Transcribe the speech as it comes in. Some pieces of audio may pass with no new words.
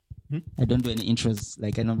I don't do any intros.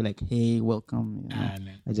 Like, I don't be like, hey, welcome. You know?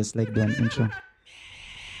 No. I just like doing intro.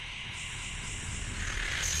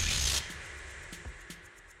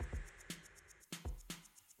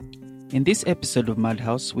 In this episode of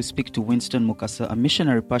Madhouse, we speak to Winston Mukasa, a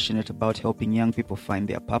missionary passionate about helping young people find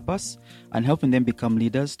their purpose and helping them become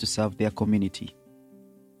leaders to serve their community.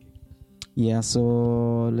 Yeah,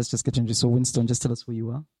 so let's just get into it. So, Winston, just tell us who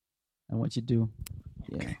you are and what you do.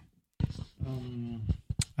 Okay.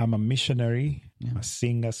 I'm a missionary, a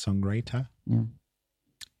singer, songwriter,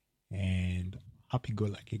 and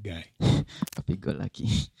happy-go-lucky guy. Happy-go-lucky.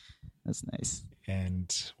 That's nice.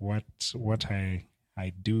 And what I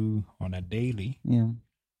do on a daily,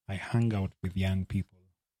 I hang out with young people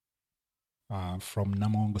from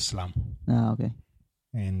Namongo slum. Ah, okay.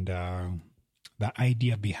 And the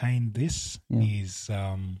idea behind this is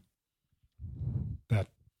that...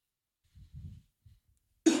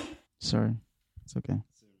 Sorry, it's okay.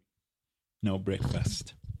 No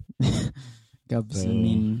breakfast. Gabs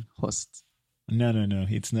mean host. No.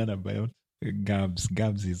 It's not about Gabs.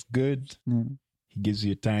 Gabs is good. Yeah. He gives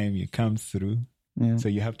you time. You come through. Yeah. So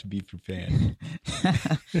you have to be prepared.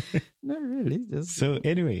 Not really. Just... So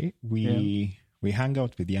anyway, we hang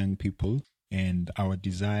out with young people, and our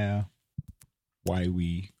desire why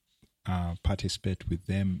we participate with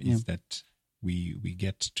them is that we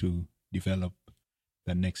get to develop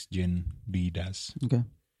the next gen leaders. Okay.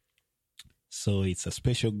 So it's a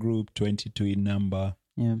special group, 22 in number.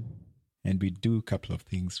 Yeah. And we do a couple of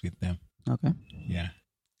things with them. Okay. Yeah.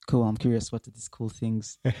 Cool. I'm curious what are these cool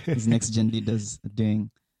things these next gen leaders are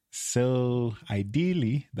doing. So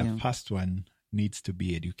ideally, the first one needs to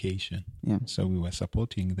be education. Yeah. So we were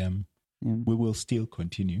supporting them. Yeah. We will still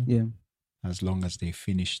continue. Yeah. As long as they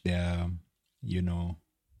finish their,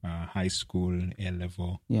 high school,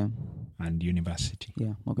 A-level, and university.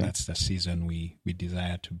 Yeah, okay. That's the season we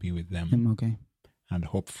desire to be with them. Okay. And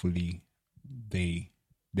hopefully they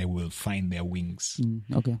will find their wings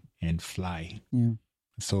and fly. Yeah.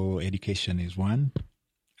 So education is one.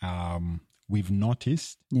 We've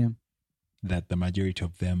noticed that the majority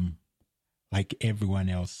of them, like everyone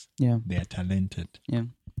else, they are talented. Yeah.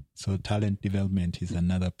 So talent development is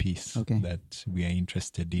another piece that we are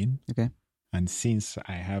interested in. Okay. And since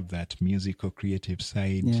I have that musical creative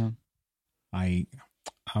side,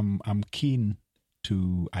 I'm keen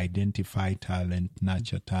to identify talent,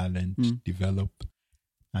 nurture talent, develop,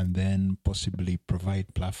 and then possibly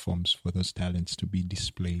provide platforms for those talents to be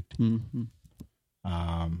displayed. Mm-hmm.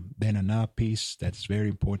 Then another piece that's very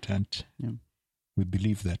important, we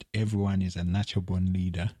believe that everyone is a natural born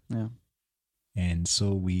leader. Yeah. And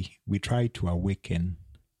so we try to awaken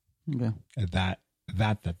that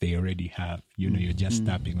they already have. You're just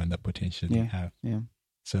tapping on the potential they have. Yeah.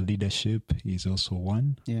 So leadership is also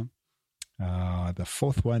one. Yeah. The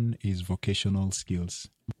fourth one is vocational skills.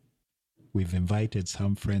 We've invited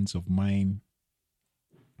some friends of mine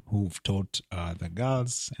who've taught the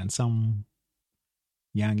girls and some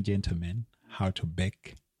young gentlemen how to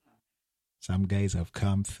bake. Some guys have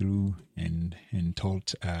come through and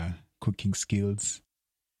taught cooking skills.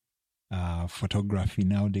 Photography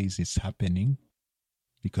nowadays is happening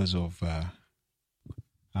because of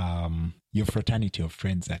your fraternity of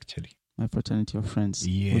friends, actually. My fraternity of friends.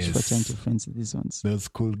 Yes. Which fraternity of friends are these ones? Those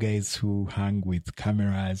cool guys who hang with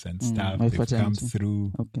cameras and stuff. They've come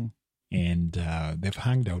through. Okay. And they've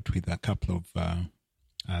hung out with a couple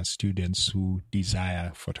of students who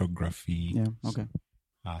desire photography. Yeah, okay.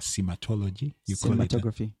 Cinematology. You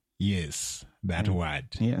cinematography. Call it yes, that word.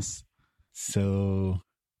 Yes. So,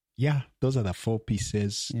 those are the four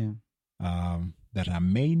pieces that are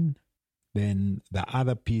main. Then the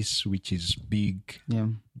other piece, which is big,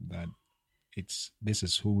 that this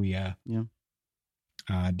is who we are. Yeah.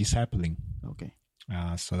 Discipling. Okay.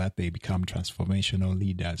 So that they become transformational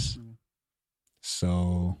leaders. Mm.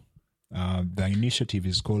 So the initiative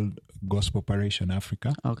is called Gospel Operation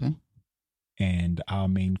Africa. Okay. And our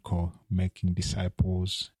main core, making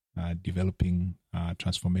disciples, developing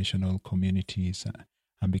transformational communities,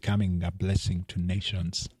 and becoming a blessing to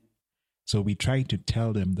nations. So we try to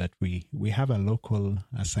tell them that we have a local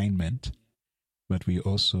assignment, but we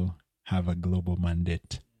also have a global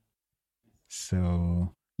mandate.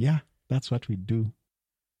 So, that's what we do.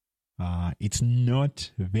 It's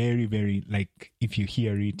not very, very, like, if you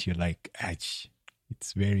hear it, you're like, it's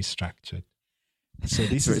very structured. So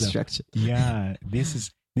this is structured.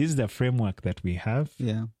 This is the framework that we have.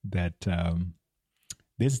 Yeah. That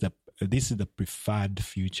this is the preferred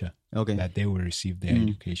future. Okay. That they will receive their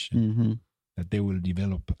education. That they will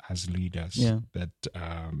develop as leaders. Yeah. That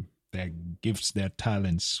their gifts, their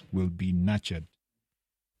talents will be nurtured.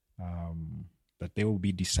 that they will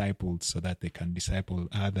be discipled so that they can disciple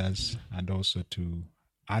others and also to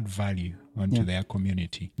add value onto their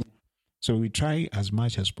community. So we try as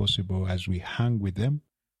much as possible as we hang with them.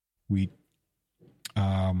 We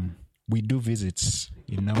do visits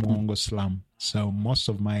in Namuongo slum. So most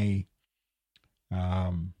of my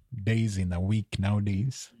days in the week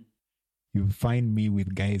nowadays, you find me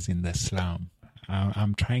with guys in the slum.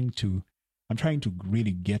 I'm trying to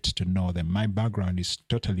really get to know them. My background is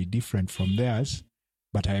totally different from theirs,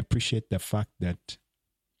 but I appreciate the fact that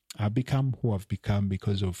I've become who I've become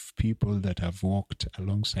because of people that have walked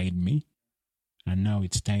alongside me. And now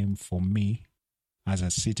it's time for me as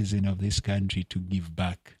a citizen of this country to give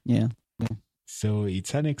back. Yeah. So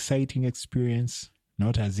it's an exciting experience,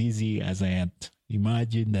 not as easy as I had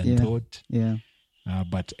imagined and thought. Yeah.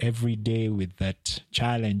 But every day with that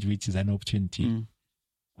challenge, which is an opportunity,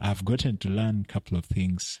 I've gotten to learn a couple of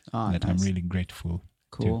things that I'm really grateful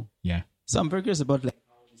to. Yeah. So I'm very curious about like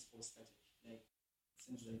how this all started. Like, it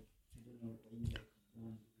seems like, I don't know, when you like,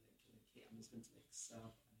 hey, I'm just going to like serve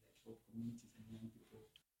and like help communities and young people.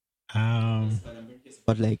 But I'm very curious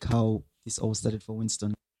about like how this all started for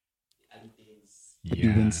Winston. The early days. Baby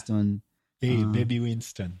Winston. Hey, baby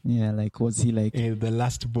Winston. Yeah, like was he like the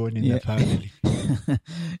last born in the family?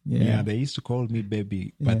 Yeah, they used to call me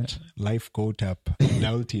baby, but life caught up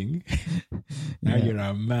doubting. Now you're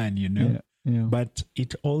a man, you know. Yeah. But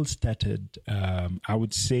it all started, I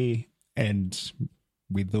would say, and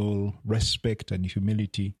with all respect and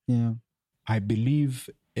humility, I believe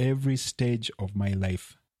every stage of my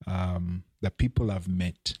life, the people I've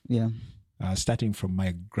met, starting from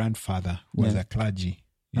my grandfather who was a clergy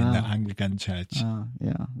in the Anglican Church.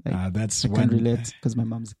 That's I can relate because my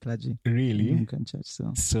mom's a clergy. Really? In Anglican Church.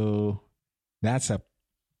 So that's a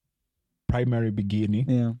primary beginning.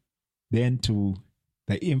 Yeah. Then to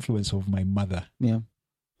the influence of my mother. Yeah.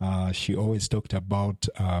 She always talked about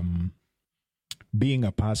being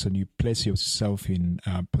a person, you place yourself in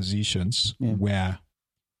positions where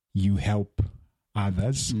you help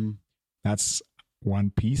others. That's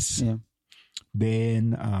one piece. Yeah.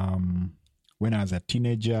 Then when I was a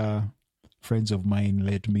teenager, friends of mine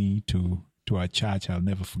led me to a church I'll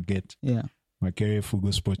never forget. Yeah. Makerefu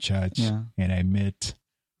Gospel Church. Yeah. And I met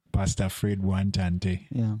Pastor Fred Wantante.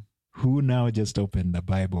 Yeah. Who now just opened the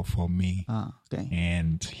Bible for me. Okay.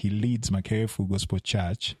 And he leads Makerefu Gospel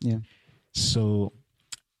Church. Yeah. So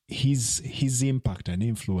his impact and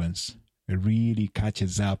influence really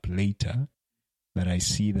catches up later, that I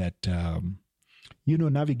see that,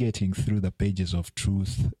 navigating through the pages of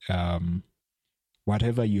truth,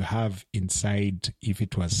 whatever you have inside, if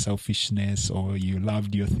it was selfishness or you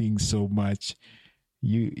loved your things so much,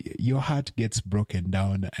 your heart gets broken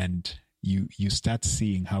down and you start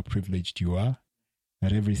seeing how privileged you are,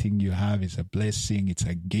 that everything you have is a blessing, it's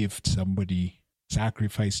a gift, somebody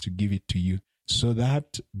sacrificed to give it to you. So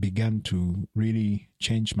that began to really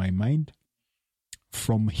change my mind.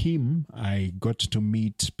 From him, I got to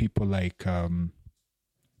meet people like,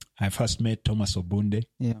 I first met Thomas Obunde.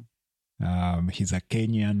 Yeah. He's a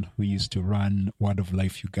Kenyan who used to run Word of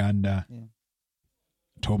Life Uganda. Yeah.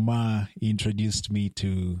 Toma introduced me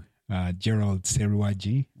to Gerald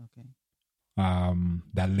Seruaji. Okay.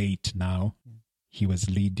 The late now. Yeah. He was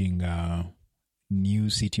leading New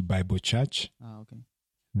City Bible Church. Okay.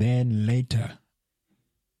 Then later,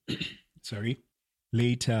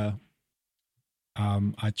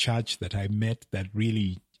 a church that I met that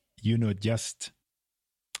really, just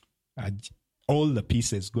all the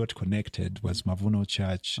pieces got connected was Mavuno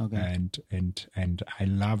Church. Okay. And I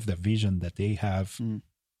love the vision that they have,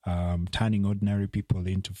 turning ordinary people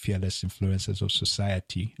into fearless influencers of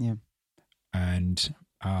society. Yeah. And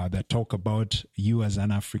that talk about you as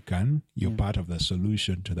an African, you're part of the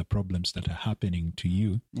solution to the problems that are happening to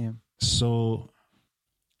you. Yeah. So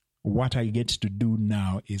what I get to do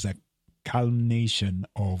now is a culmination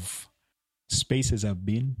of spaces I've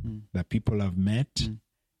been, the people I've met,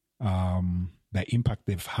 the impact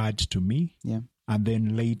they've had to me, and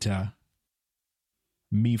then later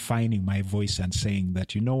me finding my voice and saying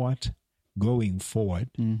that, you know what, going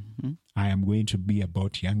forward, I am going to be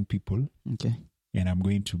about young people. Okay. And I'm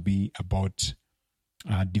going to be about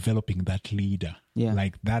developing that leader. Yeah.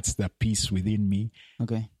 Like that's the piece within me.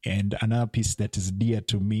 Okay. And another piece that is dear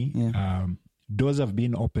to me, doors have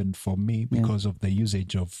been opened for me because of the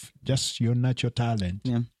usage of just your natural talent.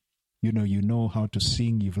 Yeah. You know how to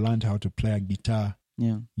sing, you've learned how to play a guitar,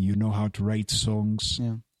 you know how to write songs,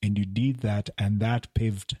 and you did that, and that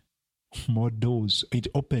paved more doors. It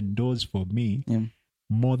opened doors for me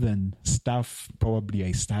more than stuff probably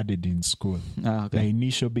I studied in school. Okay. The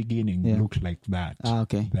initial beginning looked like that.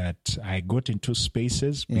 Okay. That I got into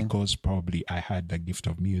spaces because probably I had the gift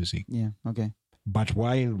of music. Yeah, okay. But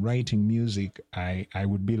while writing music, I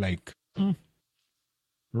would be like,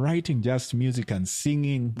 writing just music and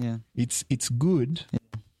singing, it's good,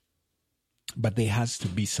 but there has to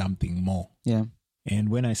be something more. Yeah. And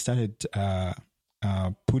when I started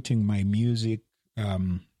putting my music,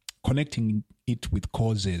 connecting it with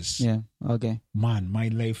causes, man, my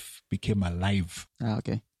life became alive.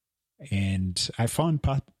 Okay. And I found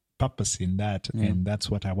purpose in that, and that's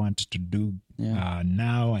what I want to do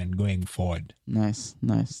now and going forward. Nice.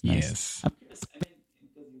 Yes.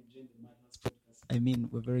 I mean,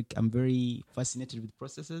 I'm very fascinated with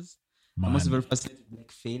processes. Man. I'm also very fascinated with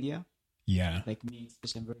like failure. Yeah. Like me,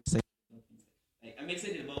 especially, I'm very excited about things like I'm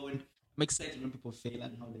excited when people fail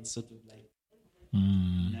and how they sort of like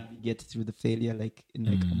navigate through the failure. Like,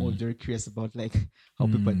 I'm all very curious about like how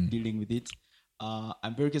people are dealing with it.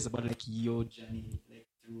 I'm very curious about like your journey, like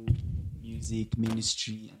through music,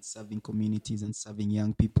 ministry, and serving communities and serving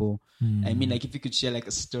young people. I mean, like if you could share like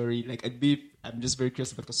a story, like I'm just very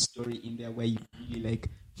curious about a story in there where you really like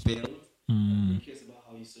failed. I'm very curious about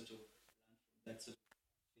how you sort of that sort of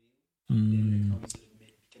fail, and like how you sort of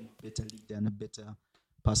became a better leader and a better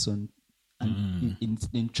person, and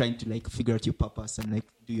in trying to like figure out your purpose and like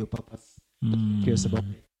do your purpose. Curious about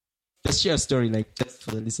like, just share a story, like just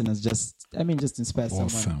for the listeners, just inspire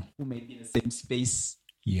someone who may be in the same space.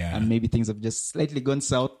 Yeah. And maybe things have just slightly gone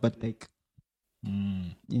south, but like,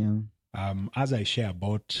 as I share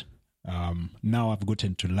about, now I've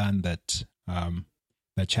gotten to learn that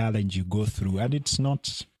the challenge you go through, and it's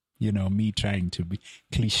not, me trying to be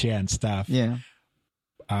cliche and stuff. Yeah.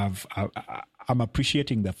 I'm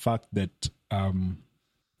appreciating the fact that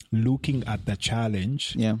looking at the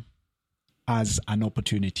challenge as an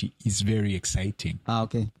opportunity is very exciting.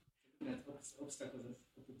 Okay.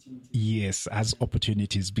 Yes, as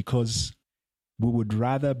opportunities, because we would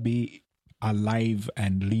rather be alive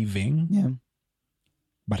and living,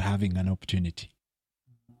 but having an opportunity.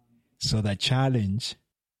 So the challenge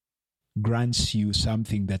grants you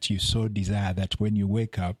something that you so desire that when you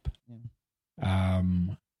wake up,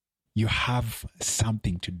 you have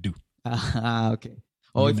something to do. Okay.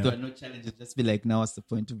 Or if there are no challenges, just be like, now what's the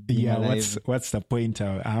point of being alive? What's the point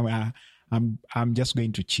of I'm just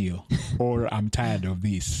going to chill, or I'm tired of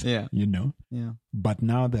this. Yeah. But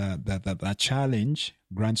now the challenge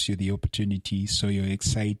grants you the opportunity, so you're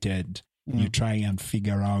excited. You try and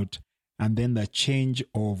figure out, and then the change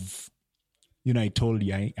of, I told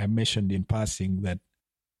you, I mentioned in passing that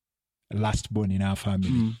last born in our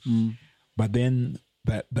family, but then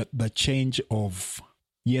the change of,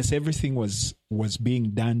 yes, everything was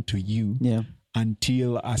being done to you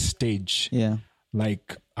until a stage. Yeah.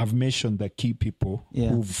 Like I've mentioned the key people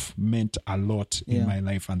who've meant a lot in my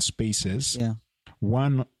life and spaces. Yeah.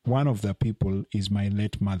 One of the people is my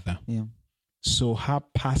late mother. Yeah. So her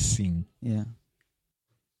passing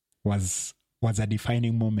was a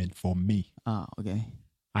defining moment for me. Okay.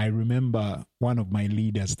 I remember one of my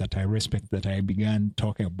leaders that I respect, that I began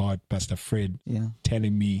talking about, Pastor Fred,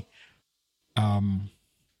 telling me,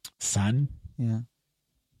 son,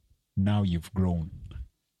 now you've grown.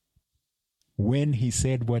 When he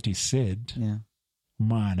said what he said,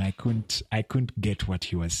 man, I couldn't get what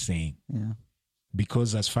he was saying. Yeah.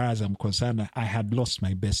 Because as far as I'm concerned, I had lost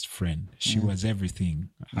my best friend. She was everything.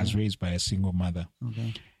 I was raised by a single mother.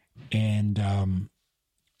 Okay. And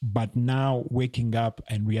but now waking up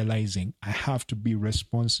and realizing I have to be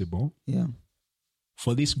responsible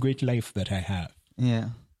for this great life that I have. Yeah.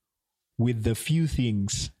 With the few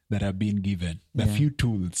things that have been given, the few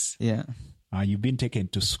tools. Yeah. You've been taken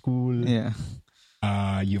to school. Yeah.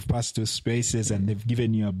 You've passed through spaces and they've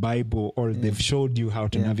given you a Bible, or they've showed you how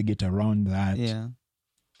to navigate around that. Yeah.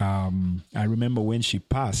 I remember when she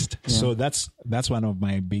passed. Yeah. So that's one of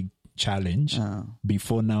my big challenge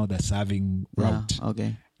before now the serving route.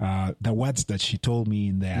 Okay. The words that she told me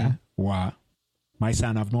in there were, my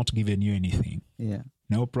son, I've not given you anything. Yeah.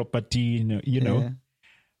 No property, no,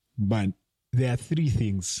 but there are three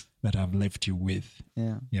things that I've left you with.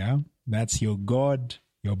 Yeah. Yeah. That's your God,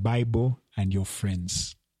 your Bible, and your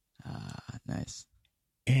friends. Nice.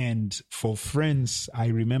 And for friends, I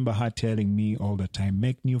remember her telling me all the time,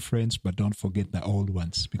 make new friends, but don't forget the old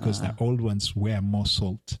ones, because the old ones wear more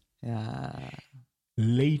salt. Yeah.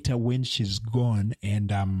 Later, when she's gone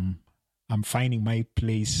and I'm finding my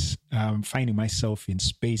place, finding myself in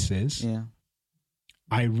spaces,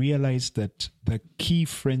 I realized that the key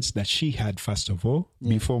friends that she had, first of all,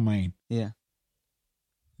 before mine,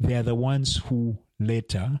 they're the ones who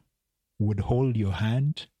later would hold your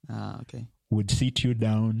hand, would sit you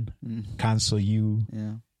down, counsel you,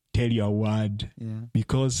 tell you a word,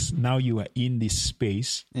 because now you are in this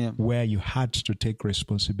space where you had to take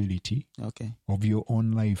responsibility of your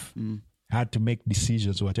own life, had to make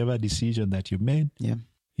decisions. Whatever decision that you made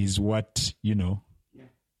is what,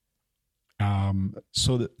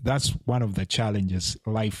 so that's one of the challenges,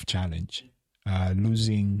 life challenge,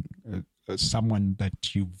 losing someone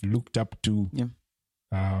that you've looked up to.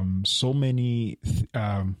 So many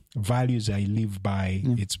values I live by,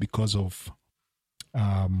 it's because of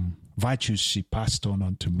virtues she passed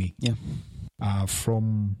on to me.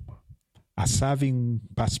 From a serving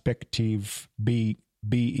perspective, be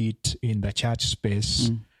it in the church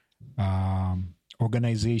space,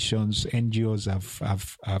 organizations, NGOs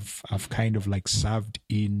have kind of like served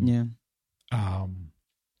in.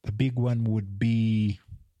 The big one would be,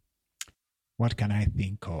 what can I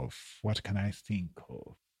think of?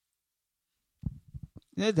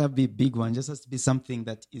 Yeah, that'd be a big one. Just has to be something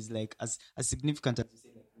that is like as significant as you say,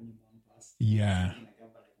 like only one person. Yeah.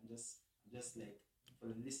 But I'm just like, for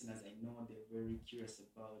the listeners, I know they're very curious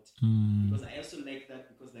about, because I also like that,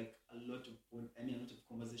 because like a lot of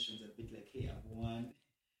conversations are a bit like, hey, I've won,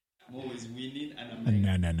 I'm always winning, and I'm like,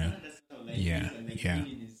 no. That's not like this, and like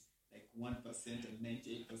winning is like 1% and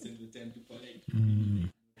 98% of the time people are like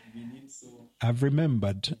winning. So I've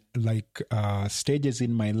remembered like stages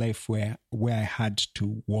in my life where I had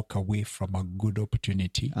to walk away from a good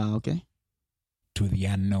opportunity to the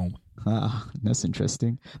unknown. That's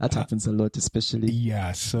interesting. That happens a lot, especially.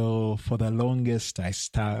 Yeah. So for the longest, I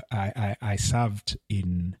served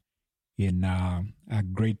in a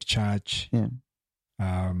great church.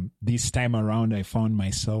 This time around, I found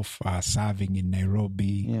myself serving in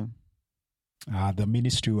Nairobi. The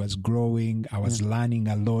ministry was growing. I was learning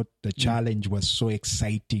a lot. The challenge was so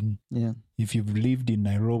exciting. If you've lived in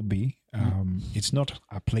Nairobi, it's not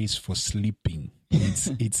a place for sleeping.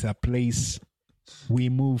 It's a place we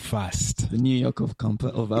move fast. The New York of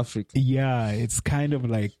Africa. Yeah, it's kind of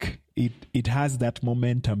like it has that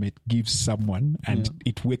momentum it gives someone, and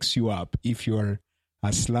it wakes you up. If you're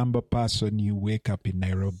a slumber person, you wake up in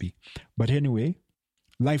Nairobi. But anyway,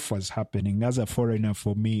 life was happening. As a foreigner,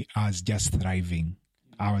 for me, I was just thriving.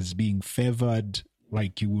 I was being favored.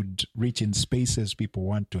 Like, you would reach in spaces, people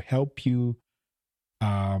want to help you.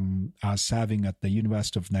 I was serving at the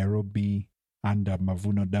University of Nairobi under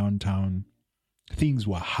Mavuno downtown. Things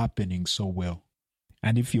were happening so well.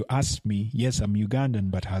 And if you ask me, yes, I'm Ugandan,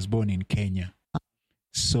 but I was born in Kenya.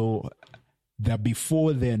 So the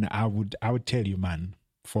before then, I would tell you, man,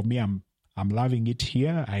 for me, I'm loving it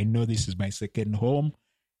here. I know this is my second home.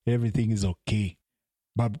 Everything is okay.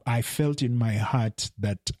 But I felt in my heart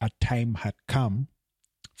that a time had come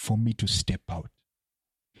for me to step out.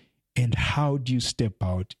 And how do you step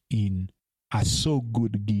out in a so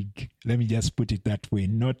good gig? Let me just put it that way.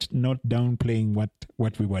 Not downplaying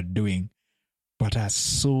what we were doing, but a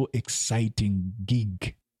so exciting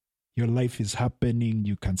gig. Your life is happening.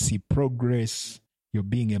 You can see progress. You're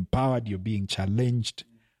being empowered. You're being challenged.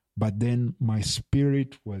 But then my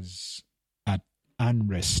spirit was at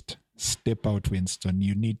unrest. Step out, Winston.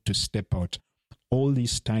 You need to step out. All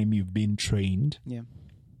this time you've been trained.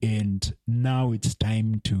 And now it's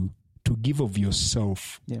time to give of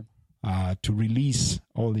yourself. To release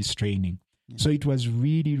all this training. So it was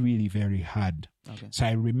really, really very hard. So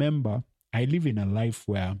I remember I live in a life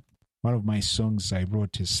where one of my songs I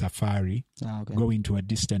wrote is Safari, going to a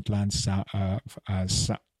distant land, a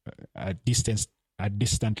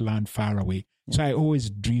distant land far away. So I always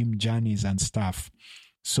dream journeys and stuff.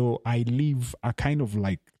 So I live a kind of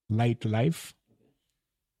like light life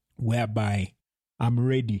whereby I'm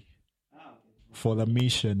ready for the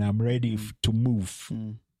mission. I'm ready to move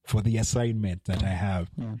for the assignment that I have.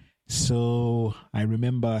 So I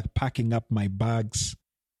remember packing up my bags,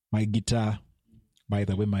 my guitar. By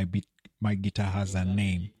the way, my guitar has a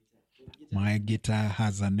name. My guitar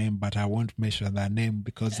has a name, but I won't mention that name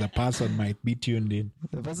because the person might be tuned in.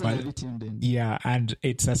 Might be tuned in. Yeah, and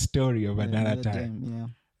it's a story of another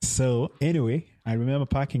time. So anyway, I remember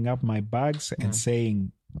packing up my bags and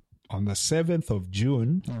saying, on the 7th of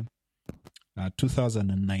June,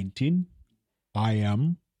 2019, I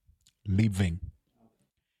am leaving.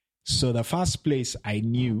 So the first place I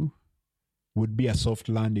knew would be a soft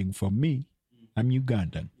landing for me. I'm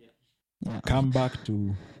Ugandan. Come back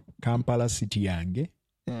to Kampala City Yange.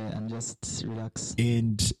 And just relax.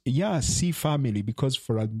 And see family, because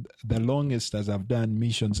for the longest, as I've done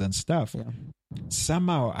missions and stuff,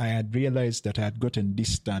 somehow I had realized that I had gotten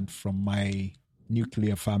distant from my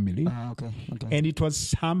nuclear family. And it was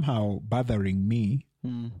somehow bothering me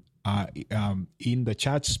in the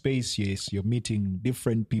church space, yes, you're meeting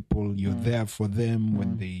different people. You're there for them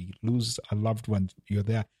when they lose a loved one. You're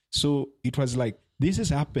there. So it was like, this is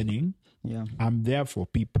happening. Yeah. I'm there for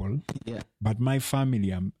people. Yeah. But my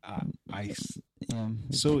family,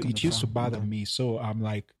 so it used to bother me. So I'm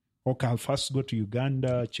like, okay, I'll first go to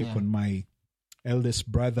Uganda, check on my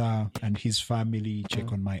eldest brother and his family,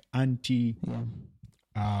 check on my auntie.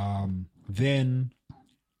 Then,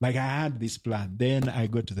 like, I had this plan. Then I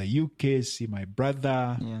go to the UK, see my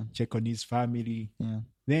brother, check on his family.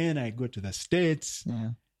 Then I go to the States,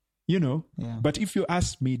 you know. But if you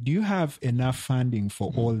ask me, do you have enough funding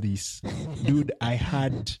for all this? Dude, I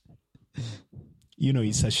had, you know,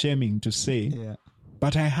 it's shaming to say,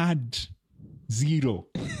 but I had zero.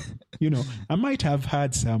 You know, I might have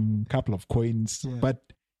had some couple of coins, but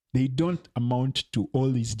they don't amount to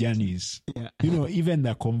all these journeys. You know, even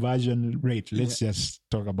the conversion rate. Let's just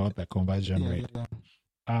talk about the conversion rate.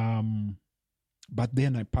 But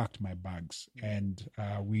then I packed my bags and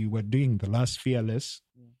we were doing the last Fearless.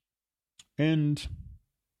 And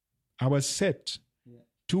I was set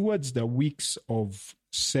towards the weeks of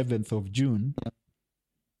 7th of June.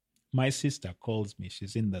 My sister calls me.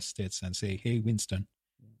 She's in the States and say, hey, Winston,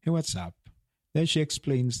 hey, what's up? Then she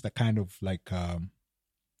explains the kind of like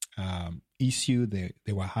issue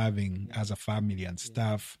they were having as a family and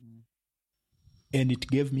stuff. And it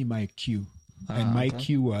gave me my cue. And my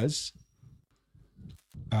cue was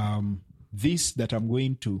this that I'm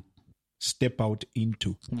going to step out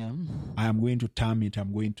into. I am going to term it,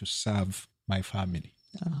 I'm going to serve my family.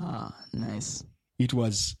 Nice. It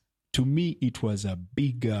was, to me, it was a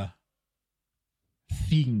bigger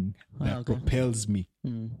thing that propels me.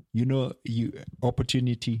 You know,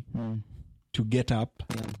 opportunity to get up.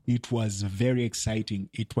 It was very exciting.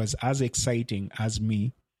 It was as exciting as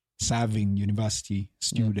me serving university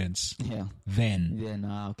students then.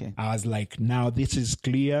 I was like, now this is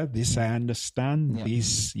clear. This I understand.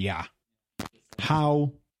 This,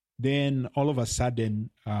 How then all of a sudden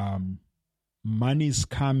money's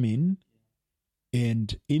coming,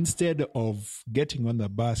 and instead of getting on the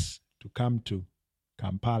bus to come to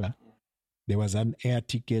Kampala, there was an air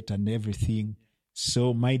ticket and everything.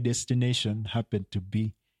 So my destination happened to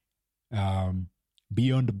be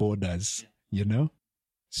beyond borders, you know.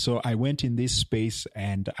 So I went in this space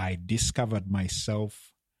and I discovered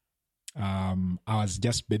myself. I was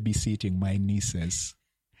just babysitting my nieces.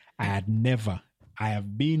 I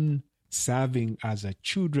have been serving as a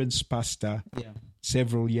children's pastor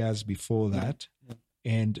several years before that.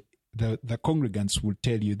 And the congregants will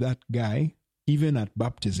tell you that guy, even at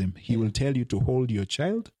baptism, he will tell you to hold your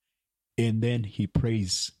child, and then he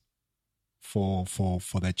prays for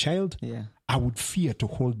the child. I would fear to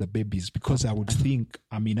hold the babies because I would think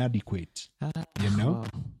I'm inadequate, you know.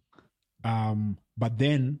 But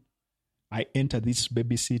then I enter this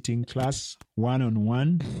babysitting class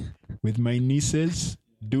one-on-one with my nieces.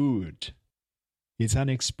 Dude, it's an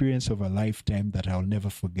experience of a lifetime that I'll never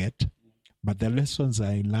forget. But the lessons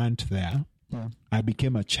I learned there, I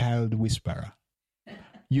became a child whisperer.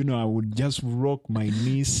 You know, I would just rock my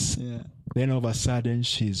niece. Then all of a sudden,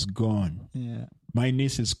 she's gone. My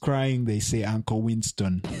niece is crying. They say, Uncle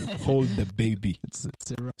Winston, hold the baby.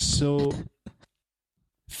 So,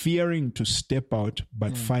 fearing to step out,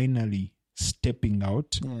 but finally stepping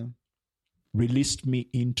out, released me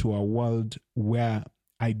into a world where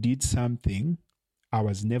I did something I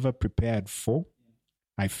was never prepared for.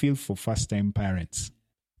 I feel for first-time parents,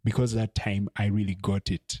 because that time I really got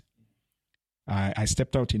it. I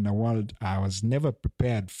stepped out in a world I was never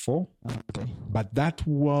prepared for, but that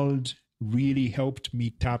world really helped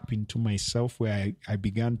me tap into myself, where I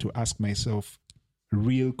began to ask myself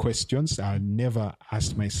real questions I never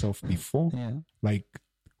asked myself before, like,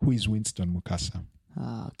 who is Winston Mukasa?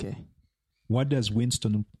 What does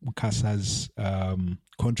Winston Mukasa's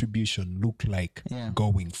contribution look like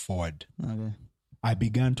going forward? I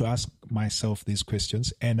began to ask myself these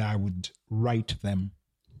questions, and I would write them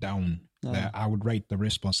down. I would write the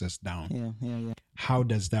responses down. How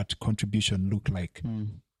does that contribution look like?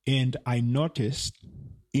 And I noticed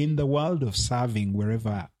in the world of serving,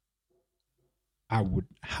 wherever I would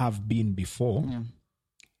have been before,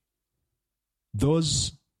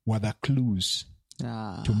 those were the clues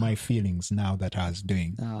to my feelings now that I was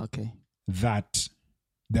doing. That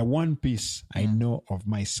the one piece I know of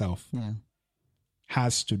myself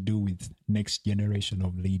has to do with next generation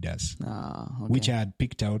of leaders, which I had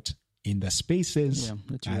picked out in the spaces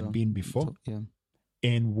I had been before.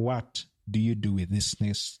 And what do you do with this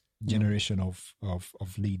next generation of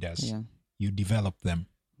leaders? You develop them.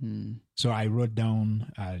 So I wrote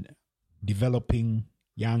down developing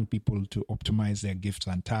young people to optimize their gifts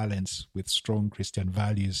and talents with strong Christian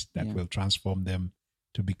values that will transform them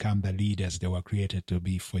to become the leaders they were created to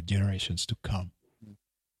be for generations to come.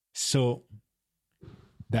 So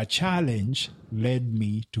the challenge led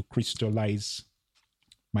me to crystallize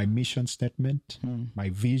my mission statement, my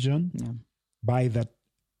vision. By that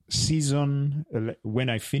season, when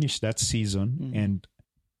I finished that season, and,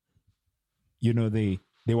 you know, there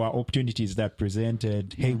were opportunities that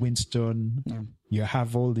presented, hey, Winston, you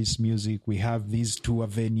have all this music. We have these tour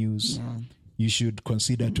venues. You should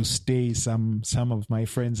consider to stay. Some of my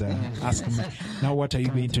friends are asking me, now what are you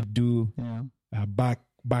going to do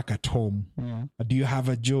back at home? Do you have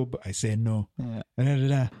a job? I say no.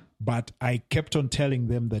 But I kept on telling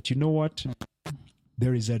them that, you know what?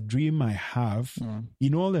 There is a dream I have.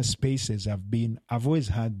 In all the spaces I've always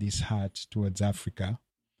had this heart towards Africa,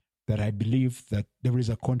 that I believe that there is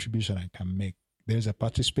a contribution I can make. There's a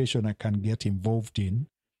participation I can get involved in.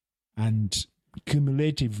 And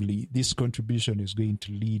cumulatively, this contribution is going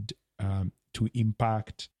to lead to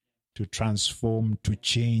impact, to transform, to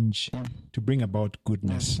change, to bring about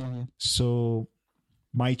goodness. So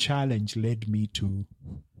my challenge led me to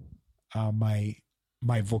my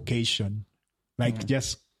vocation,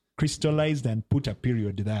 just crystallized and put a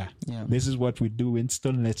period there. This is what we do,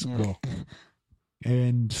 Winston, let's go.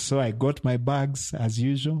 And so I got my bags as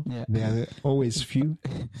usual. There are always few.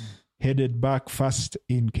 Headed back first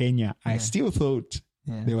in Kenya. I still thought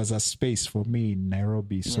there was a space for me in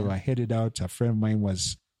Nairobi. So I headed out. A friend of mine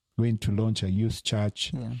was going to launch a youth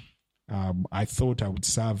church. I thought I would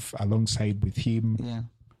serve alongside with him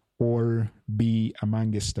or be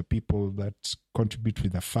amongst the people that contribute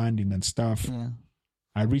with the funding and stuff.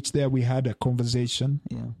 I reached there. We had a conversation.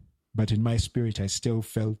 But in my spirit, I still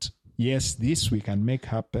felt, yes, this we can make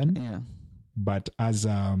happen. But as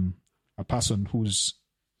a person who's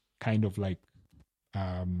kind of like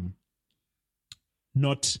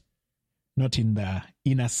not in the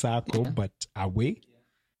inner circle, but away.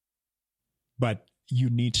 But you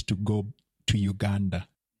need to go to Uganda.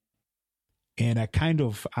 And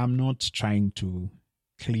I'm not trying to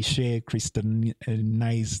cliche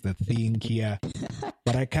Christianize the thing here,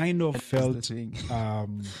 but I kind of felt, you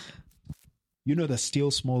know, the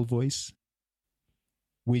still small voice,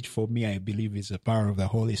 which for me, I believe is the power of the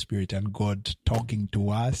Holy Spirit and God talking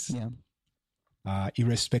to us,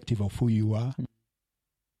 irrespective of who you are.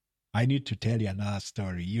 I need to tell you another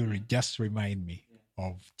story. You just remind me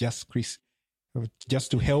of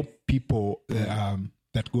just to help people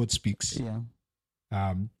that God speaks.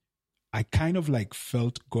 I kind of like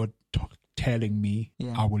felt God telling me,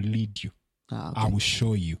 I will lead you. I will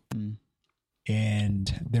show you.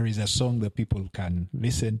 And there is a song that people can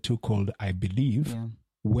listen to called I Believe,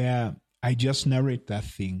 where I just narrate that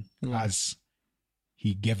thing as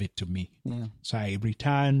he gave it to me. So I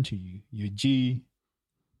return to UG.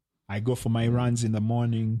 I go for my runs in the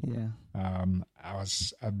morning.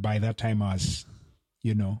 By that time I was,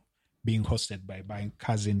 you know, being hosted by my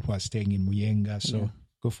cousin who was staying in Muyenga. So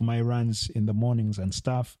go for my runs in the mornings and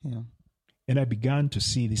stuff. And I began to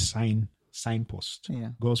see this signpost,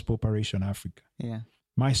 Gospel Operation Africa.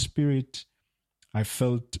 My spirit, I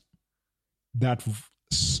felt that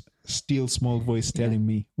still small voice telling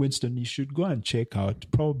me, Winston, you should go and check out.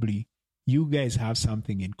 Probably you guys have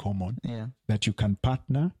something in common that you can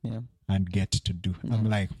partner and get to do. I'm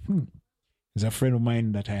like, there's a friend of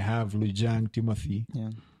mine that I have, Lujang Timothy,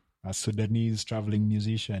 a Sudanese traveling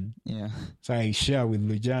musician. So I share with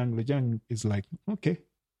Lujang. Lujang is like, okay.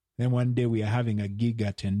 Then one day we are having a gig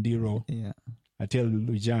at Endiro. I tell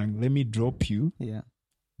Lujang, let me drop you.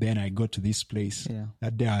 Then I go to this place.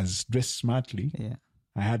 That day I was dressed smartly.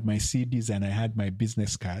 I had my CDs and I had my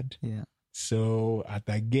business card. So at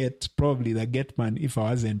the gate, probably the gate man, if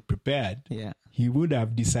I wasn't prepared, he would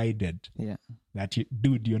have decided that,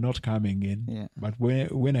 dude, you're not coming in. But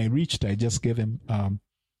when I reached, I just gave him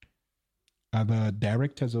the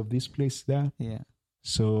directors of this place there.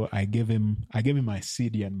 So I gave him my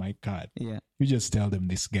CD and my card. You just tell them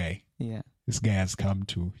this guy has come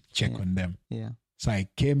to check on them. So I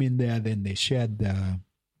came in there. Then they shared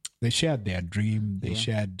their dream. They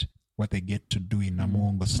shared what they get to do in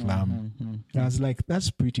Namongo slum. And I was like, that's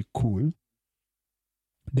pretty cool.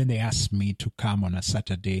 Then they asked me to come on a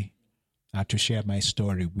Saturday to share my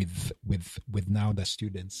story with now the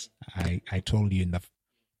students I told you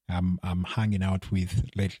I'm hanging out with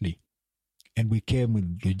lately. And we came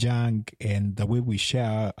with Lujang, and the way we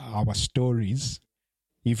share our stories,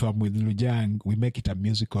 if I'm with Lujang, we make it a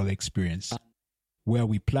musical experience where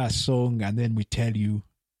we play a song and then we tell you,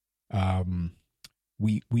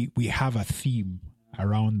 we have a theme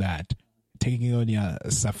around that. taking on your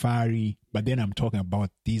safari. But then I'm talking about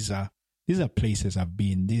these are places I've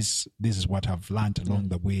been. This is what I've learned along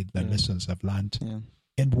the way, the lessons I've learned. Yeah.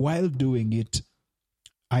 And while doing it,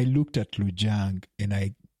 I looked at Lujang and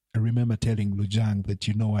I remember telling Lujang that,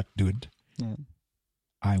 you know what, dude? Yeah.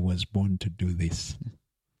 I was born to do this.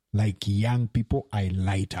 Like young people, I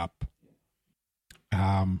light up.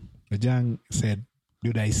 Lujang said,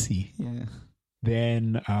 dude, I see. Yeah.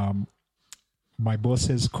 Then my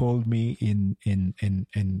bosses called me in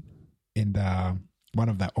the one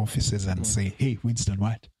of the offices and say, hey, Winston,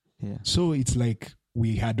 what? Yeah. So it's like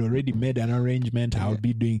we had already made an arrangement. I'll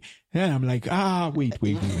be doing. And I'm like, wait.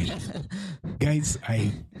 Guys,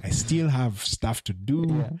 I still have stuff to do.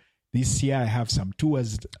 Yeah. This year I have some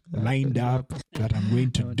tours lined up that I'm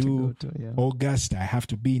going to do. August, I have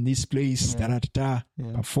to be in this place,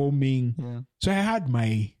 performing. Yeah. So I had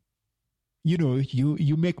my,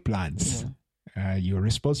 you make plans. Yeah. You're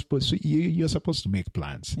responsible. So you're supposed to make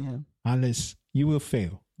plans. Yeah. Unless you will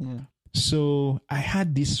fail. Yeah. So I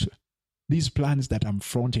had these plans that I'm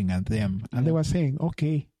fronting at them, and they were saying,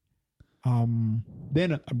 okay.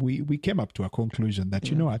 Then we came up to a conclusion that,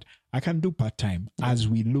 you know what, I can do part-time as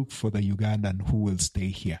we look for the Ugandan who will stay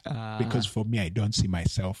here. Because for me, I don't see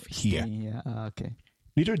myself here. Okay.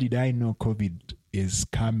 Little did I know COVID is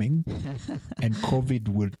coming and COVID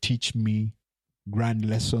will teach me grand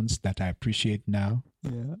lessons that I appreciate now.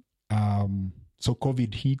 Yeah. So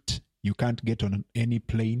COVID hit, you can't get on any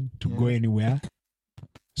plane to go anywhere.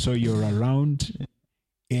 So you're around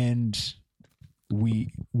and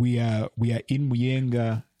we are in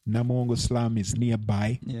Muyenga. Namongo slum is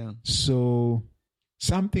nearby. Yeah. So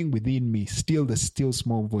something within me, still the still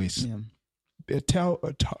small voice,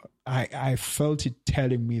 I felt it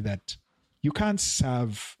telling me that you can't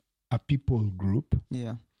serve a people group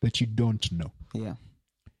that you don't know. Yeah.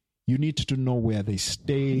 You need to know where they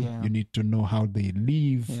stay. Yeah. You need to know how they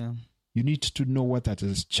live. Yeah. You need to know what are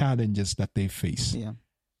the challenges that they face. Yeah.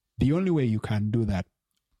 The only way you can do that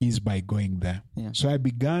is by going there. Yeah. So I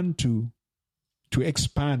began to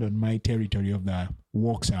expand on my territory of the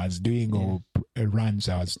walks I was doing or runs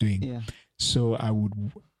I was doing. Yeah. So I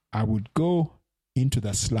would go into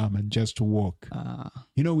the slum and just walk.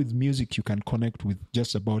 With music you can connect with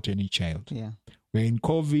just about any child. Yeah. Where in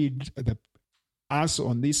COVID, us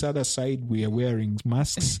on this other side, we are wearing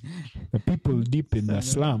masks. The people deep in the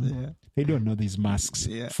slum, they don't know these masks.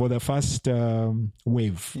 Yeah. For the first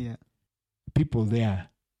wave, people there.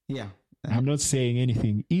 Yeah. I'm not saying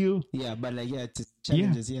anything ill. Yeah, but it's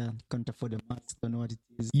challenges. Yeah. Can't afford a mask, don't know what it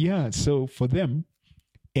is. Yeah, so for them,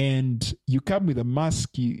 and you come with a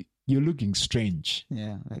mask, you're looking strange.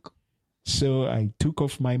 Yeah, So I took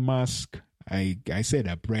off my mask. I said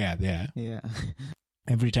a prayer there. Yeah.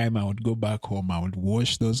 Every time I would go back home, I would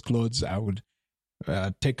wash those clothes. I would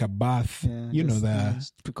take a bath. Yeah,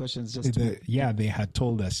 the precautions. They had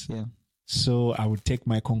told us. Yeah. So I would take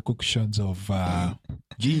my concoctions of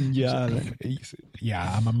ginger.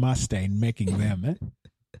 Yeah, I'm a master in making them.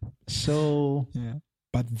 So,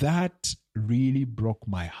 but that really broke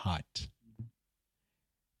my heart.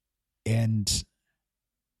 And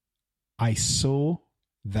I saw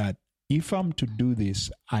that if I'm to do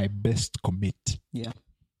this, I best commit. Yeah.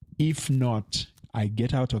 If not, I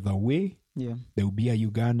get out of the way. Yeah. There will be a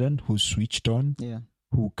Ugandan who's switched on,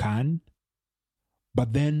 who can.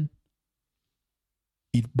 But then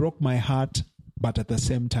it broke my heart, but at the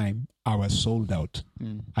same time, I was sold out.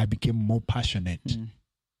 I became more passionate.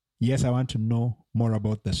 Yes, I want to know more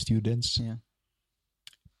about the students. Yeah.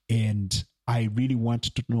 And I really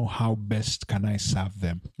wanted to know how best can I serve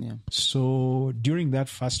them. Yeah. So during that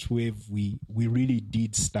first wave, we really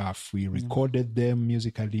did stuff. We recorded them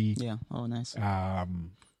musically. Yeah. Oh, nice.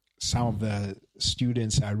 Some of the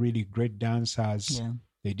students are really great dancers. Yeah.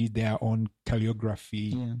 They did their own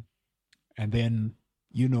choreography. Yeah. And then,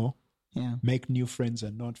 make new friends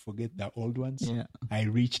and not forget the old ones. Yeah. I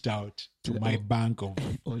reached out to my bank of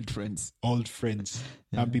old friends.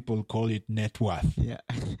 Some people call it net worth. Yeah.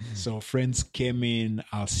 So friends came in.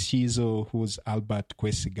 Alshizo, who's Albert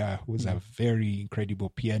Kwesiga, who's a very incredible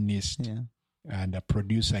pianist and a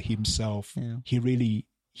producer himself. Yeah. He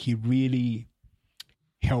really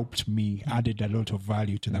helped me, added a lot of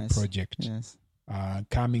value to the project. Yes.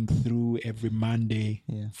 Coming through every Monday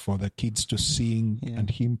for the kids to sing and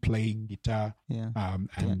him playing guitar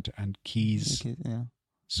and keys.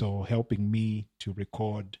 So helping me to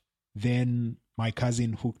record. Then my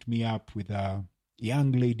cousin hooked me up with a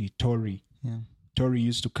young lady, Tori. Yeah. Tori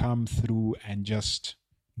used to come through and just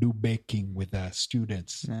do baking with the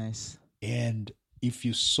students. Nice. And if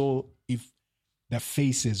the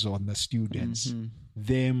faces on the students,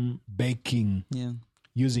 them baking,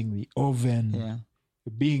 using the oven, Yeah.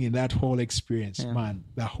 being in that whole experience, Yeah. man,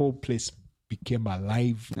 the whole place became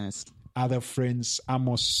alive. Nice. Other friends,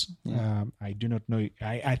 Amos, Yeah. I do not know.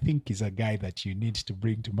 I think he's a guy that you need to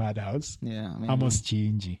bring to Madhouse. Yeah. Amos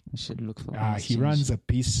Chinji. We should look for He runs a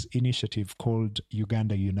peace initiative called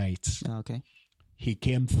Uganda Unites. Oh, okay. He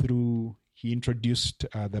came through, he introduced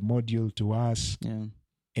the module to us. Yeah.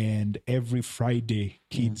 And every Friday,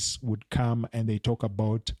 kids would come and they talk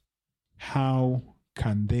about how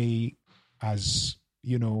can they, as,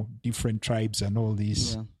 you know, different tribes and all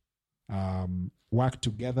these, work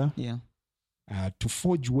together to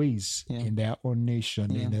forge ways in their own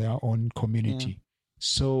nation, in their own community.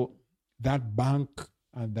 So that bank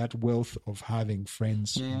and that wealth of having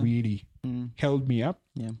friends really held me up.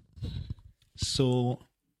 Yeah. So,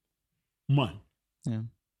 man,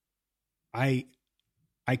 I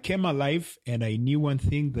came alive and I knew one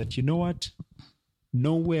thing, that, you know what?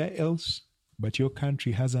 Nowhere else but your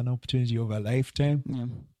country has an opportunity of a lifetime. Yeah.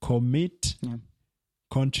 Commit,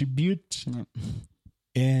 contribute,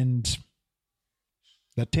 and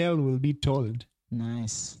the tale will be told.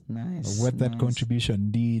 Nice. What that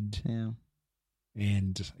contribution did. Yeah.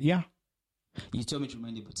 And you told me to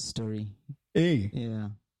remind you about the story. Hey. Yeah.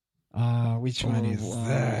 Which one is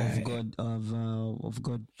that? Of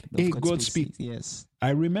God. Hey, God speak. Yes.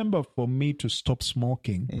 I remember for me to stop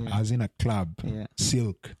smoking, I was in a club,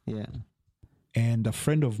 Silk. Yeah. And a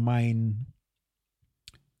friend of mine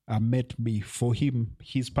met me. For him,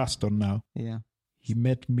 he's pastor now. Yeah. He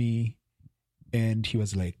met me and he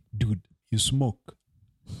was like, dude, you smoke.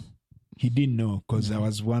 He didn't know, because I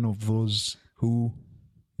was one of those who,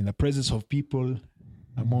 in the presence of people,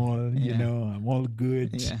 I'm all, you know, I'm all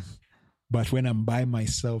good. Yeah. But when I'm by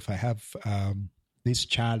myself, I have this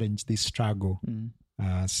challenge, this struggle,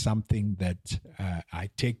 something that I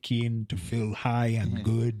take in to feel high and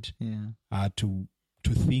good, to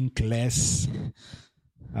think less.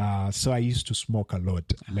 So I used to smoke a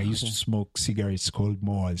lot, and I used to smoke cigarettes called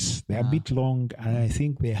Moors. They're a bit long, and I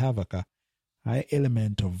think they have like a high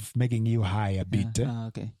element of making you high a bit.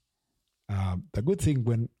 Okay. The good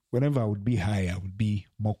thing, whenever I would be high, I would be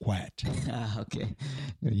more quiet. Okay.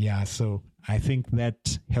 Yeah, so I think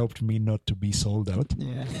that helped me not to be sold out.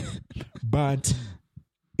 Yeah. But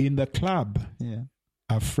in the club,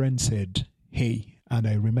 a friend said, hey, and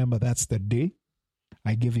I remember that's the day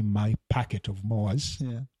I gave him my packet of Moors.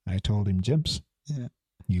 Yeah. I told him, James,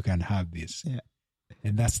 you can have this. Yeah.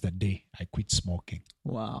 And that's the day I quit smoking.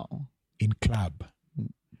 Wow. In club.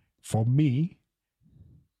 For me,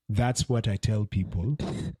 that's what I tell people,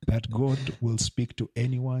 that God will speak to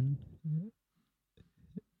anyone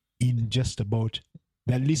in just about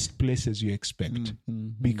the least places you expect.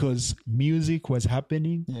 Because music was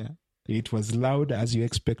happening. Yeah. It was loud as you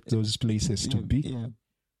expect those places to be. Yeah.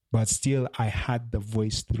 But still, I had the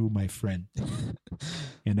voice through my friend.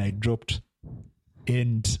 And I dropped.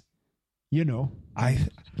 And, you know, I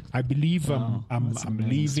believe I'm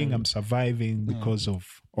living, I'm surviving because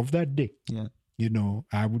of that day. Yeah. You know,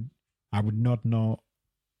 I would not know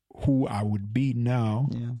who I would be now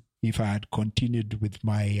if I had continued with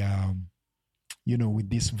my, with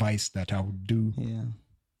this vice that I would do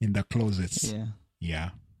in the closets. Yeah.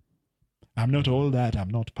 I'm not all that. I'm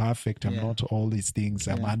not perfect. I'm not all these things.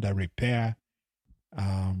 I'm under repair.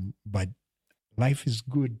 But life is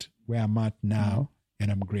good where I'm at now, and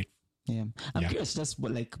I'm great. Yeah. I'm curious, just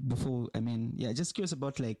just curious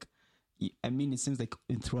about it seems like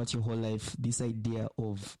throughout your whole life, this idea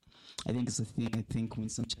of, I think it's a thing, I think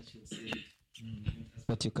Winston Churchill said, ask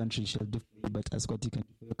what your country shall do for you, but ask what you can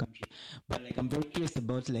do for your country. But I'm very curious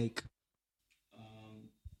about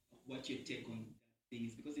what your take on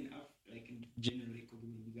things, because in generally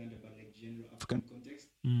Uganda, but general African context,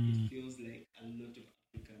 it feels like a lot of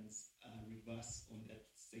Africans reverse on that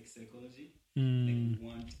sex psychology. We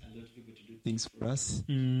want a lot of people to do things for us,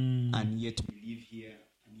 and yet we live here,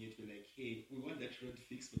 and yet we're like, hey, we want that road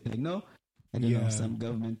fixed. But no, I don't know, some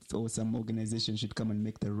government or some organization should come and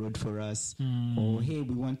make the road for us, or hey,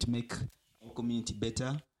 we want to make our community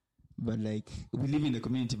better, but we live in the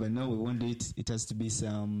community, but now we want it. It has to be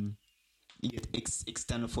some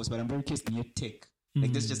external force. But I'm very curious in your take.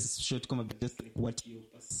 That's just a short comment, but just what your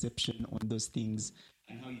perception on those things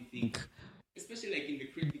and how you think, especially in the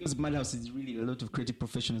creative, because Madhouse is really a lot of creative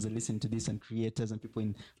professionals that listen to this, and creators and people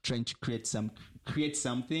in trying to create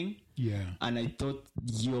something. Yeah. And I thought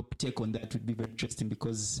your take on that would be very interesting,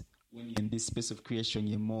 because when you're in this space of creation,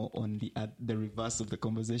 you're more on the reverse of the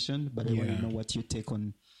conversation. But I want to know what your take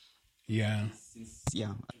on. Yeah. Since a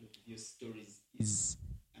lot of your stories is,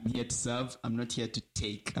 I'm here to serve. I'm not here to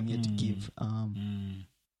take. I'm here to give.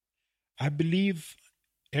 I believe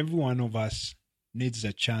every one of us needs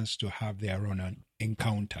a chance to have their own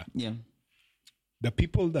encounter. Yeah. The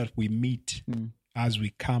people that we meet as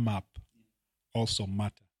we come up also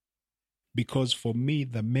matter. Because for me,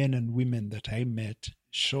 the men and women that I met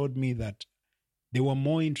showed me that they were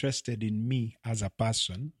more interested in me as a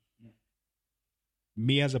person,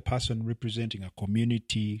 me as a person representing a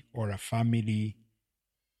community or a family,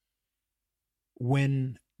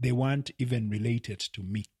 when they weren't even related to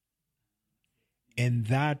me. And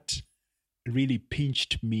that really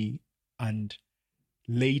pinched me. And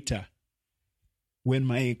later, when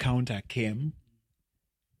my encounter came,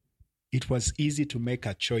 it was easy to make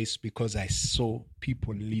a choice because I saw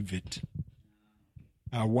people live it.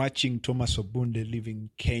 Watching Thomas Obunde leaving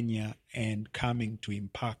Kenya and coming to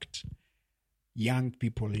impact young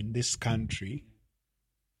people in this country,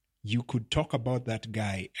 you could talk about that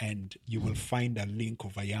guy and you will find a link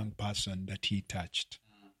of a young person that he touched.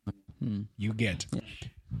 You get.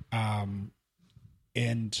 And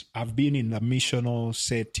I've been in a missional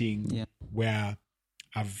setting where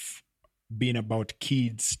I've been about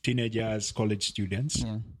kids, teenagers, college students.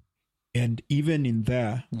 And even in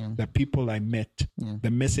there, the people I met,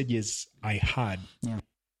 the messages I had,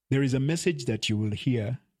 there is a message that you will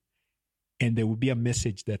hear, and there will be a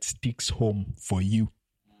message that sticks home for you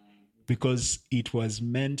because it was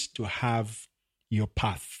meant to have your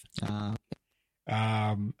path.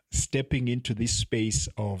 Stepping into this space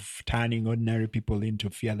of turning ordinary people into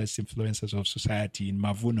fearless influencers of society in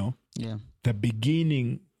Mavuno, the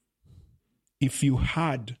beginning, if you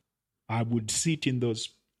had, I would sit in those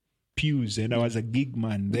pews, and I was a gig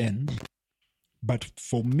man then. But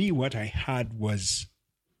for me, what I had was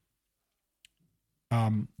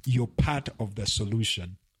you're part of the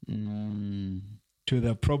solution to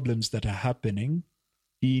the problems that are happening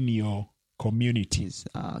in your communities.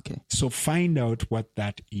 So find out what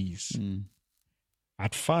that is.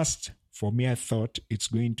 At first, for me, I thought it's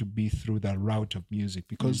going to be through the route of music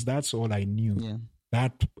because that's all I knew.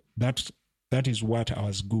 That is what I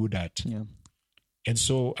was good at. And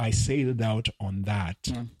so I sailed out on that.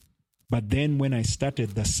 But then when I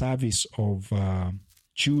started the service of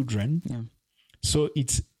children, so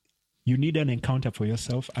it's, you need an encounter for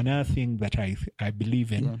yourself. Another thing that I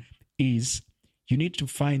believe in is you need to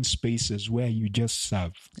find spaces where you just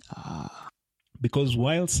serve. Because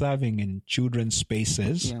while serving in children's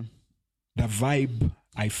spaces, the vibe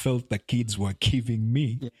I felt the kids were giving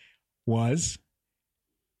me was,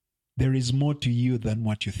 there is more to you than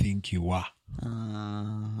what you think you are.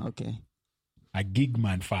 A gig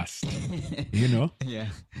man first, you know?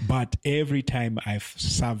 But every time I've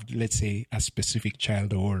served, let's say, a specific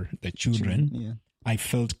child or the children, I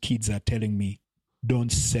felt kids are telling me,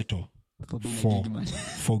 don't settle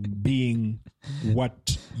for being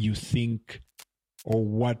what you think or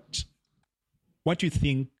what you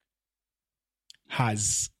think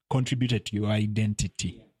has contributed to your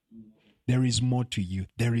identity. There is more to you.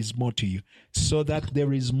 There is more to you. So that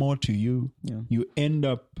there is more to you, you end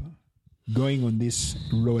up going on this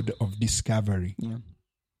road of discovery.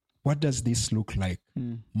 What does this look like?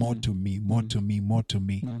 More to me, more to me, more to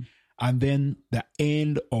me. And then the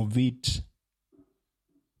end of it,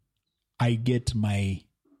 I get my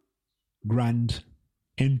grand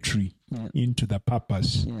entry into the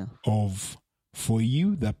purpose of, for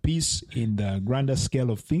you, the piece in the grander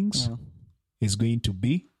scale of things is going to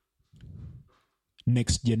be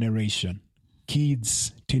next generation,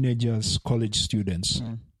 kids, teenagers, college students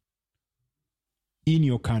in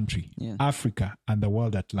your country, Africa, and the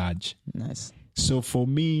world at large. So for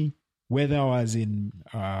me, whether I was in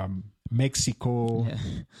Mexico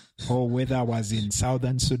or whether I was in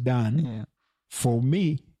Southern Sudan, for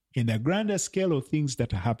me, in the grander scale of things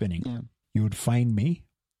that are happening, you would find me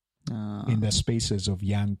in the spaces of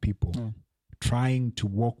young people, trying to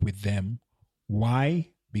walk with them.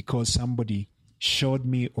 Why? Because somebody showed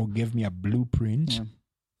me or gave me a blueprint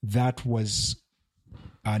that was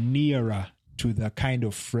nearer to the kind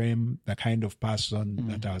of frame, the kind of person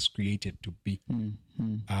that I was created to be.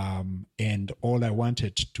 And all I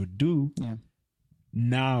wanted to do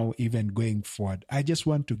now, even going forward, I just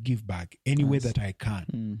want to give back any way that I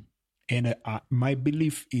can. And my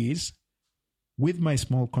belief is, with my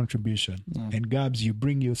small contribution, and Gabs, you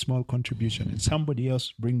bring your small contribution, and somebody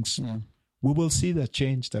else brings, we will see the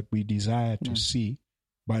change that we desire to see,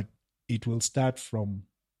 but it will start from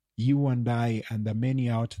you and I and the many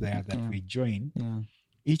out there that we join,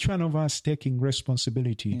 each one of us taking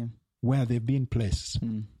responsibility where they've been placed.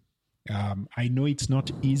 I know it's not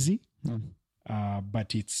easy,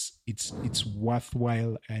 but it's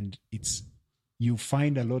worthwhile, and you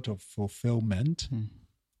find a lot of fulfillment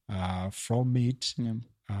from it.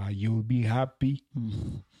 You'll be happy.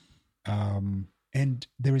 And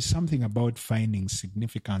there is something about finding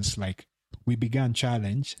significance. Like we began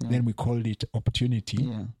challenge, then we called it opportunity.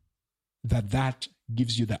 Yeah. That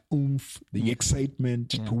gives you the oomph, the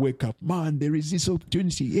excitement to wake up. Man, there is this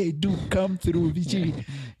opportunity. Hey, do come through, VG.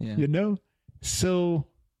 You know? So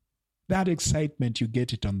that excitement, you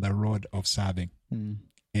get it on the road of serving.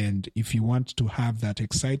 And if you want to have that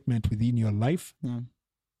excitement within your life,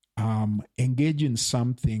 engage in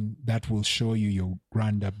something that will show you your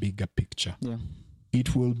grander, bigger picture. Yeah.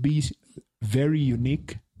 It will be very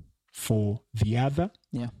unique for the other.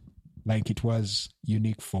 Yeah. Like it was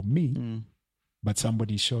unique for me, but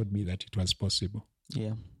somebody showed me that it was possible.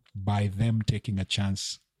 Yeah. By them taking a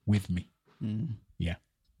chance with me. Yeah.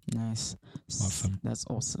 Nice. Awesome. That's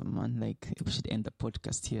awesome, man. Like we should end the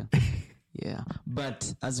podcast here. Yeah.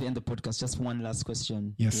 But as we end the podcast, just one last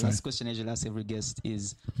question. Yes, the last question I usually ask every guest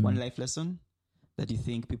is one life lesson that you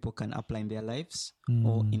think people can apply in their lives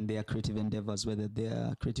or in their creative endeavors, whether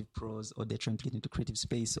they're creative pros or they're trying to get into creative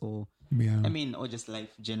space or or just life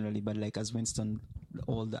generally. But like as Winston,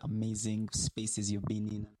 all the amazing spaces you've been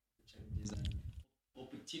in, and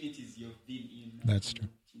opportunities you've been in. That's true.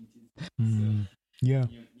 So, yeah.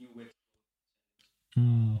 New way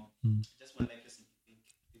Mm. just one life lesson you think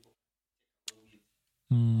people can take away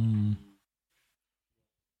with.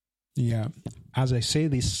 Yeah. As I say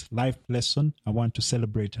this life lesson, I want to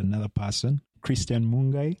celebrate another person. Christian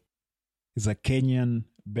Mungai is a Kenyan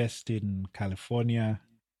based in California.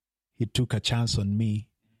 He took a chance on me,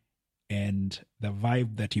 and the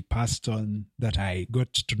vibe that he passed on, that I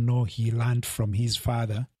got to know he learned from his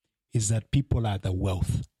father, is that people are the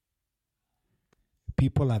wealth.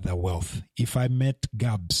 People are the wealth. If I met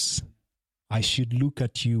Gabs, I should look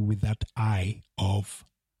at you with that eye of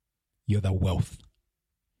you're the wealth.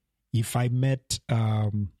 If I met,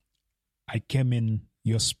 I came in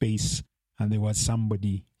your space and there was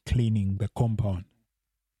somebody cleaning the compound,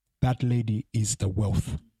 that lady is the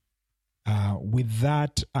wealth. With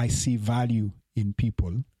that, I see value in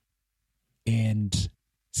people. And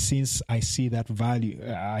since I see that value,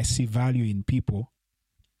 I see value in people,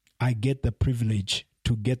 I get the privilege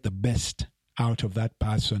to get the best out of that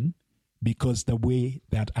person because the way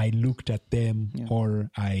that I looked at them or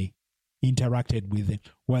I interacted with them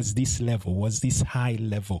was this level, was this high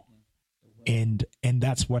level. And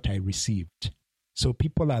that's what I received. So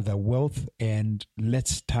people are the wealth, and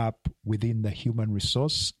let's tap within the human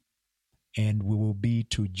resource, and we will be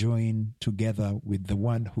to join together with the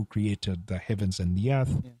one who created the heavens and the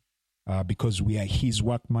earth, because we are his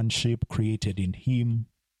workmanship, created in him,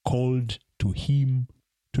 called to him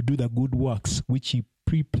to do the good works which he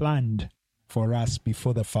pre-planned for us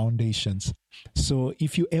before the foundations. So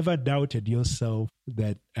if you ever doubted yourself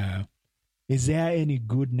that, is there any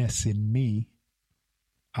goodness in me?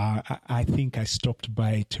 I think I stopped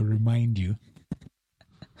by to remind you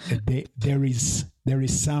that there is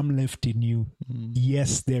some left in you.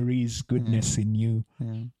 Yes, there is goodness in you.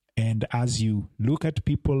 And as you look at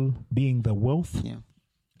people being the wealth,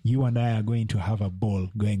 you and I are going to have a ball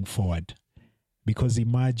going forward. Because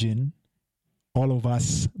imagine all of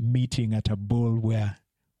us meeting at a bowl where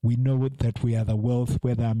we know that we are the wealth,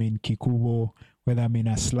 whether I'm in Kikubo, whether I'm in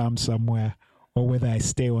a slum somewhere, or whether I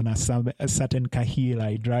stay on a certain kahil,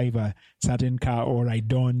 I drive a certain car, or I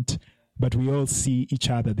don't. But we all see each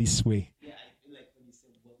other this way. Yeah, I feel like when you say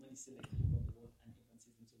like the wealth and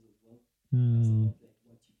emphasis in terms of wealth, that's about like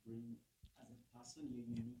what you bring as a person, your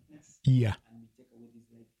uniqueness. Yeah. And we take away these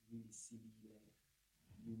like really silly,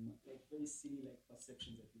 like very silly like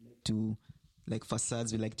perceptions that we like to, like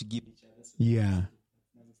facades we like to give each other. So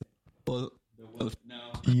all the wealth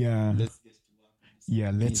now. Yeah. Let's get to work.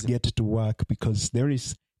 Yeah, let's get to work, because there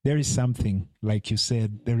is something, like you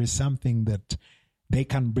said, there is something that they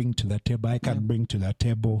can bring to the table, I can bring to the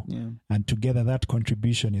table, and together that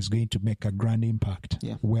contribution is going to make a grand impact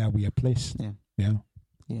where we are placed. Yeah.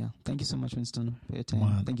 Thank you so much, Winston, for your time.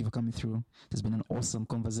 Man. Thank you for coming through. It's been an awesome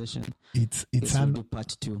conversation. It's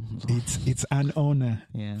part 2. It's an honor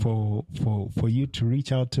for you to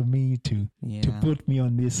reach out to me to put me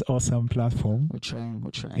on this awesome platform. We're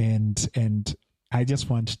trying. And I just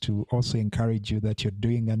want to also encourage you that you're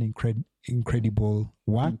doing an incredible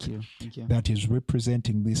work. Thank you. That is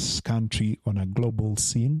representing this country on a global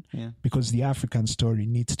scene, because the African story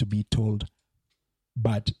needs to be told,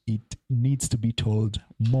 but it needs to be told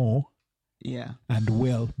more and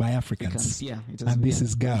well by Africans. And this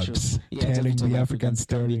is Gabs telling the African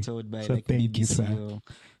story. So like thank you, sir.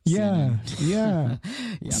 So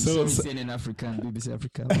CNN African, BBC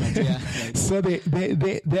Africa. So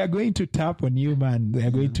they are going to tap on you, man. They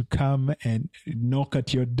are going to come and knock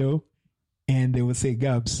at your door, and they will say,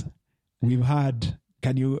 Gabs, we've heard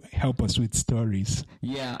Can you help us with stories?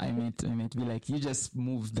 Yeah, I might be like, you just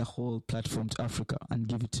move the whole platform to Africa and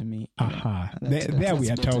give it to me. There we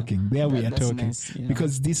are talking. We are talking. Nice,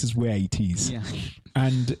 because this is where it is. Yeah.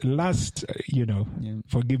 And last,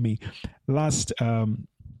 forgive me,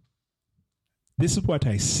 this is what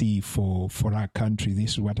I see for our country.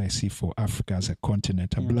 This is what I see for Africa as a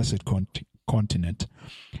continent, a blessed continent.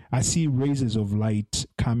 I see rays of light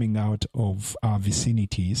coming out of our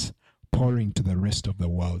vicinities, pouring to the rest of the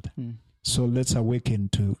world. So let's awaken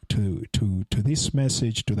to this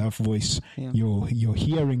message, to that voice. You're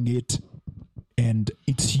hearing it, and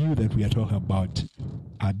it's you that we are talking about.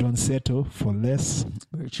 Don't settle for less,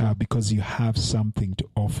 because you have something to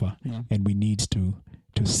offer, and we need to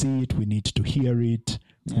see it. We need to hear it.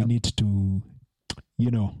 We need to,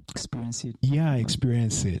 experience it. Yeah,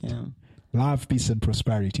 experience it. Yeah. Love, peace, and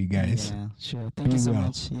prosperity, guys. Yeah, sure. Thank you so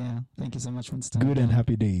much. Yeah, thank you so much, Winston. Good and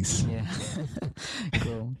happy days. Yeah.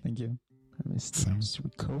 Cool. Thank you. It's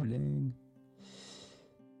recording.